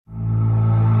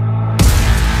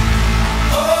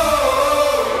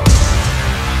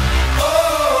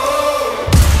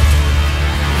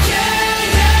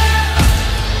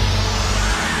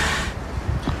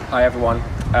everyone.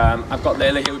 I've got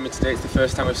Layla here with me today. It's the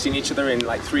first time we've seen each other in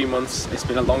like 3 months. It's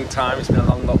been a long time, it's been a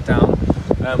long lockdown.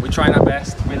 We're trying our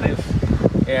best. We live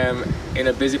in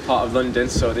a busy part of London,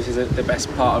 so this is the best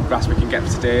part of grass we can get for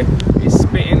today. It's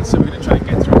spitting, so we're going to try and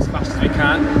get through as fast as we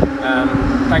can.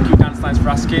 Thank you Dancelines for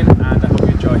asking, and I hope you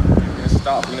enjoy. We're going to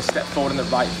start off, we're going to step forward on the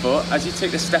right foot. As you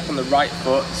take the step on the right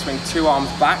foot, swing 2 arms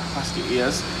back past your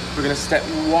ears. We're going to step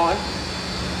 1,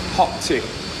 hop 2,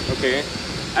 okay?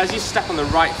 As you step on the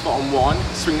right foot on 1,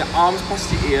 swing the arms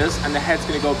past your ears, and the head's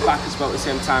going to go back as well at the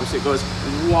same time. So it goes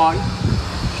 1,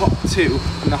 hop 2.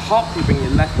 On the hop, you bring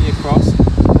your left knee across,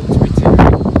 up to your 2.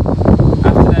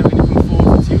 After that, we're going to come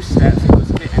forward for 2 steps. It goes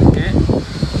hit and hit.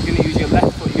 You're going to use your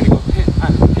left foot, you're going to go hit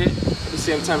and hit. At the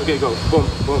same time, we're going to go boom,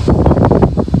 boom.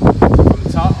 So from the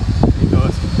top, it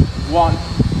goes 1,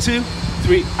 2,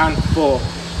 3, and 4.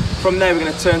 From there, we're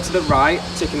going to turn to the right,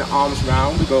 taking the arms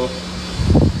round. We go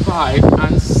 5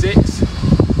 and 6,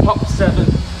 hop 7,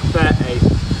 bear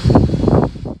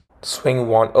 8. Swing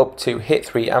 1, up 2, hit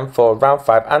 3 and 4, round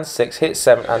 5 and 6, hit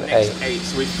 7 and 8. 8.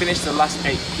 So we've finished the last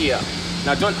 8 here.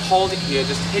 Now don't hold it here,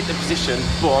 just hit the position,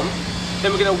 boom.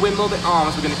 Then we're going to wimble the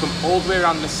arms, we're going to come all the way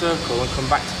around in a circle and come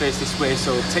back to face this way.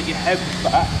 So take your head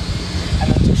back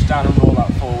and then touch down and roll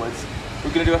out forwards.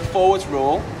 We're going to do a forwards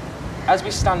roll. As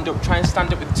we stand up, try and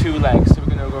stand up with 2 legs. So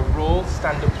we're going to go roll,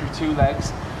 stand up through 2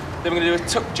 legs. Then we're going to do a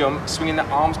tuck jump, swinging the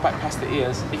arms back past the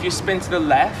ears. If you spin to the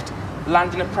left,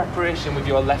 land in a preparation with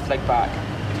your left leg back.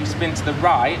 If you spin to the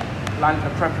right, land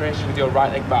in a preparation with your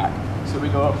right leg back. So we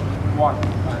go up 1,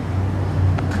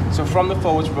 and. So from the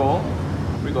forwards roll,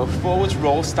 we go forwards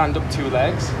roll, stand up 2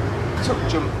 legs, tuck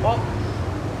jump up,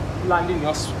 landing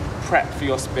your prep for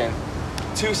your spin.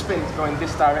 2 spins go in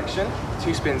this direction,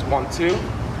 2 spins, 1, 2.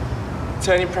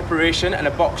 Turning preparation and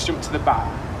a box jump to the back.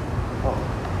 Up.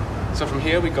 So from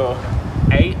here we go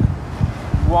 8,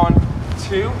 1,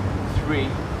 2, 3,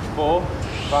 4,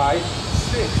 5,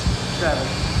 6, 7,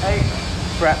 8,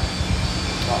 prep,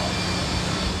 up.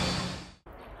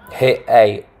 Hit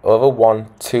 8, over 1,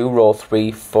 2, roll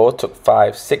 3, 4, tuck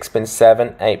 5, 6, spin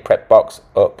 7, 8, prep box,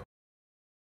 up.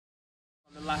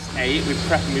 On the last 8, we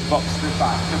prep and we box to the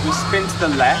back. If we spin to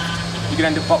the left, you're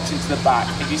going to end up boxing to the back.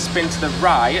 If you spin to the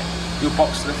right, you'll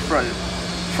box to the front.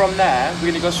 From there,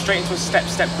 we're going to go straight into a step,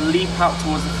 leap out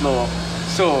towards the floor.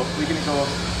 So we're going to go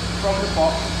from the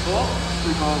box up,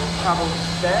 we go travel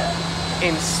step,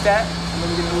 in step, and then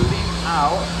we're going to leap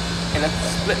out in a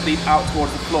split leap out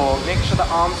towards the floor. Make sure the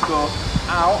arms go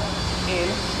out, in,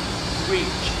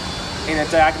 reach, in a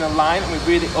diagonal line, and we're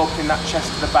really opening that chest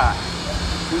to the back.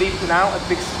 Leaping out, a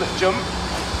big split jump,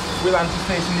 we'll land to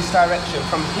face in this direction.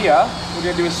 From here, we're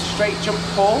going to do a straight jump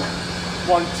pull,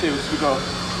 1, 2, so we go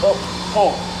up,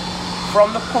 pull.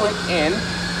 From the pulling in,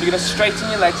 you're going to straighten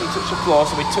your legs and touch the floor,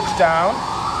 so we touch down,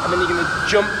 and then you're going to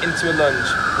jump into a lunge,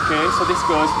 okay? So this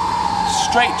goes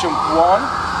straight jump 1,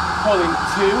 pulling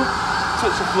 2,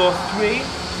 touch the floor 3,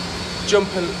 jump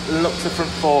and look to the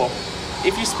front 4.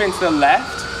 If you spin to the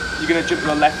left, you're going to jump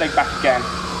your left leg back again.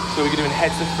 So we're doing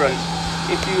head to the front.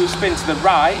 If you spin to the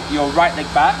right, your right leg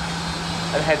back,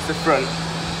 and head to the front.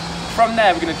 From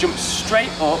there, we're going to jump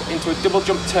straight up into a double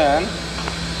jump turn,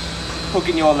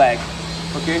 hugging your leg.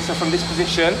 Okay, so from this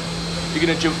position, you're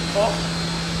going to jump up,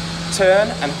 turn,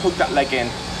 and hug that leg in.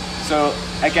 So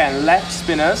again, left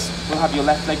spinners will have your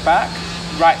left leg back,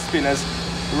 right spinners,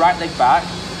 right leg back.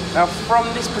 Now from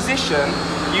this position,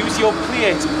 use your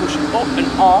plie to push up and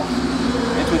off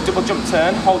into a double jump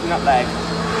turn, holding that leg.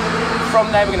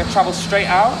 From there, we're going to travel straight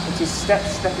out into step,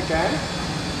 step again.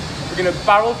 We're going to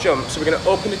barrel jump, so we're going to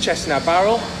open the chest in our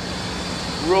barrel,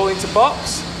 roll into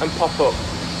box, and pop up.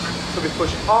 So we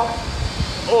push off,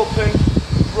 open,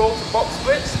 roll to box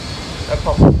splits, and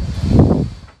pop up.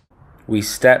 We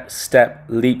step, step,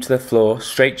 leap to the floor,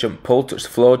 straight jump, pull, touch the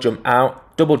floor, jump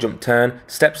out, double jump turn,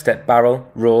 step, step,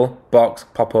 barrel, roll, box,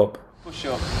 pop up. Push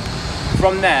up.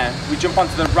 From there, we jump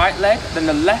onto the right leg, then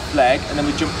the left leg, and then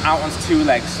we jump out onto 2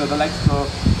 legs. So the legs go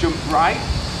jump right,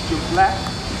 jump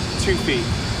left, 2 feet.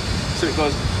 So it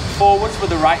goes forwards with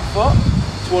the right foot,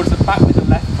 towards the back with the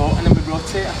left foot, and then we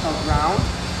rotate ourselves round.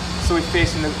 So we're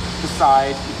facing the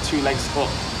side with 2 legs up.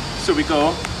 So we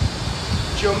go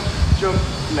jump, jump,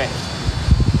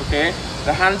 lift. Okay?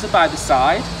 The hands are by the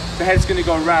side. The head's going to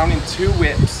go around in 2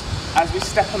 whips. As we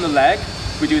step on the leg,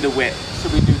 we do the whip. So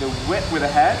we do the whip with the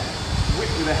head, whip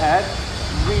with the head,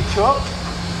 reach up,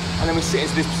 and then we sit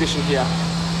into this position here.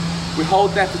 We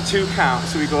hold there for 2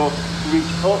 counts. So we go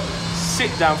reach up,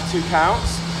 sit down for 2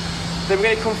 counts. Then we're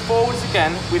going to come forwards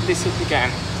again with this hip again.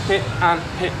 Hip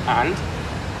and.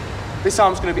 This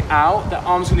arm's going to be out, the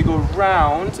arm's going to go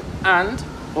round and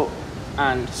up.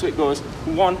 and. So it goes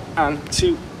 1 and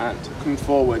 2 and, coming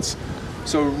forwards.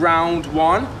 So round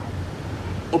 1,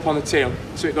 up on the 2.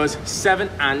 So it goes 7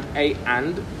 and 8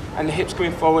 and the hips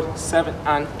coming forward, 7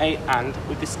 and 8 and,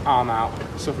 with this arm out.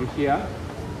 So from here,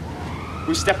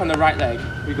 we step on the right leg.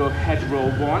 We go head roll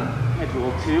 1, head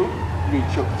roll 2,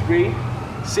 reach up 3,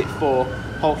 sit 4,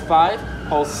 hold 5,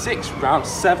 hold 6, round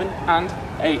 7 and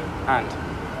 8 and.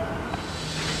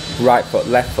 Right foot,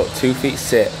 left foot, 2 feet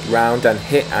sit, round and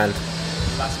hit and.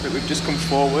 Last bit, we've just come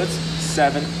forward,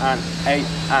 7 and 8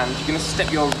 and. You're gonna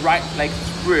step your right leg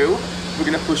through. We're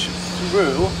gonna push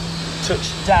through,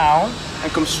 touch down,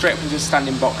 and come straight up into a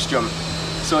standing box jump.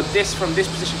 So this, from this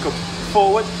position, come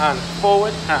forward and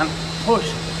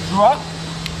push, drop,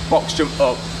 box jump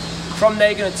up. From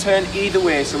there, you're gonna turn either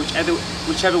way, so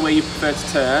whichever way you prefer to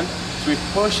turn. So we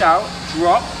push out,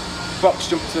 drop, box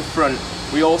jump to the front.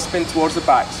 We all spin towards the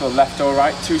back, so left or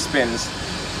right, 2 spins.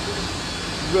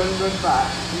 Run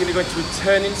back. You're gonna go into a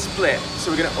turning split.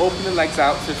 So we're gonna open the legs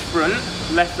out to the front,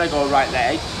 left leg or right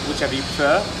leg, whichever you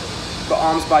prefer. Got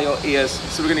arms by your ears.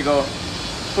 So we're gonna go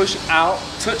push out,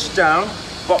 touch down,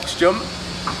 box jump,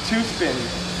 2 spins.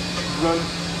 Run.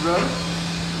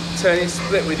 Turning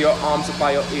split with your arms up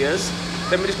by your ears.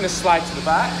 Then we're just gonna slide to the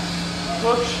back,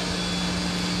 push,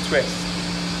 twist.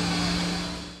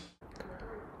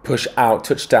 Push out,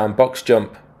 touch down, box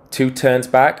jump. 2 turns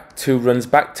back, 2 runs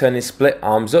back, turning split,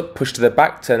 arms up, push to the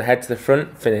back, turn head to the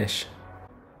front, finish.